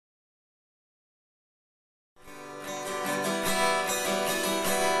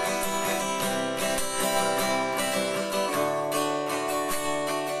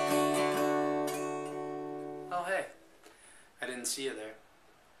see you there.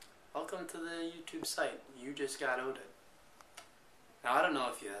 Welcome to the YouTube site. You just got outed. Now I don't know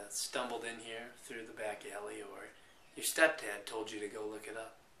if you stumbled in here through the back alley or your stepdad told you to go look it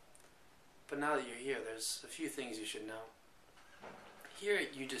up. But now that you're here, there's a few things you should know. Here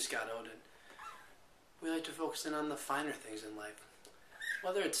at You Just Got Outed, we like to focus in on the finer things in life.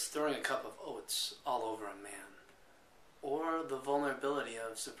 Whether it's throwing a cup of oats all over a man, or the vulnerability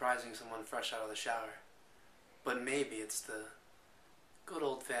of surprising someone fresh out of the shower. But maybe it's the good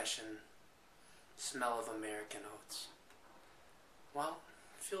old-fashioned smell of American oats. Well,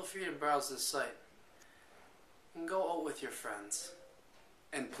 feel free to browse this site and go oat with your friends.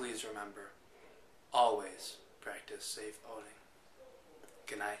 And please remember, always practice safe oating.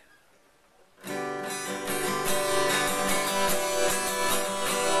 Good night.